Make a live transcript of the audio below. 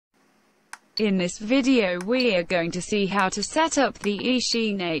In this video we are going to see how to set up the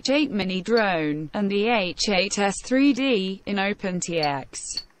Eachine H8 Mini drone, and the H8S3D, in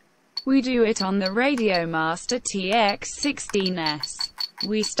OpenTX. We do it on the RadioMaster TX16S.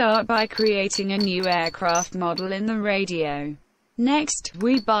 We start by creating a new aircraft model in the radio. Next,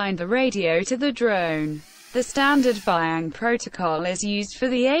 we bind the radio to the drone. The standard Bayang protocol is used for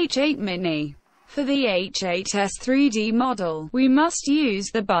the H8 Mini. For the H8S3D model, we must use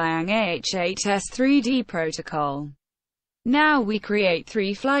the Bayang H8S3D protocol. Now we create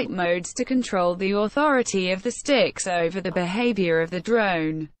 3 flight modes to control the authority of the sticks over the behavior of the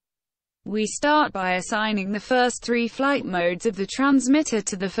drone. We start by assigning the first 3 flight modes of the transmitter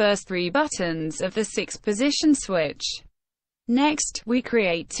to the first 3 buttons of the 6-position switch. Next, we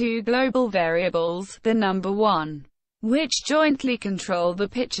create 2 global variables, the number 1, which jointly control the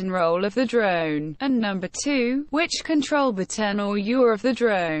pitch and roll of the drone, and number 2, which control the turn or yaw of the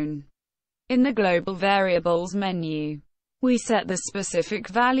drone. In the global variables menu, we set the specific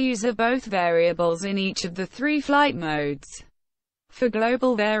values of both variables in each of the 3 flight modes. For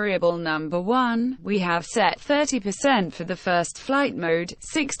global variable number 1, we have set 30% for the first flight mode,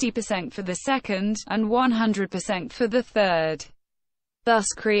 60% for the second, and 100% for the third, thus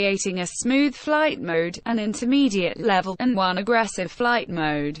creating a smooth flight mode, an intermediate level, and one aggressive flight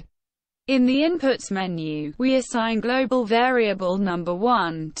mode. In the inputs menu, we assign global variable number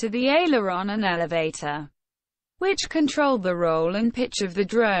 1 to the aileron and elevator, which control the roll and pitch of the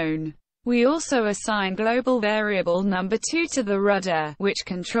drone. We also assign global variable number 2 to the rudder, which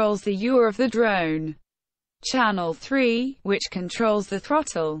controls the yaw of the drone. Channel 3, which controls the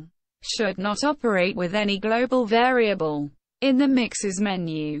throttle, should not operate with any global variable. In the mixes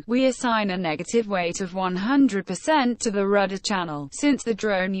menu, we assign a negative weight of 100% to the rudder channel, since the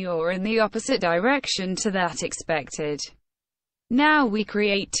drone yaw in the opposite direction to that expected. Now we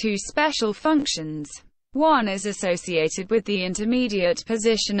create 2 special functions. One is associated with the intermediate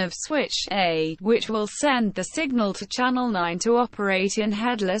position of switch A, which will send the signal to channel 9 to operate in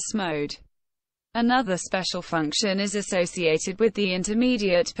headless mode. Another special function is associated with the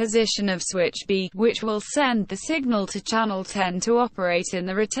intermediate position of switch B, which will send the signal to channel 10 to operate in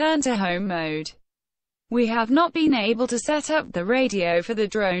the return to home mode. We have not been able to set up the radio for the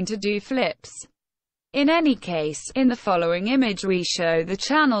drone to do flips. In any case, in the following image we show the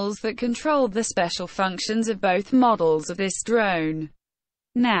channels that control the special functions of both models of this drone.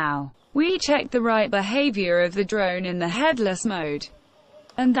 Now, we check the right behavior of the drone in the headless mode.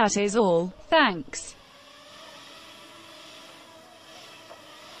 And that is all. Thanks.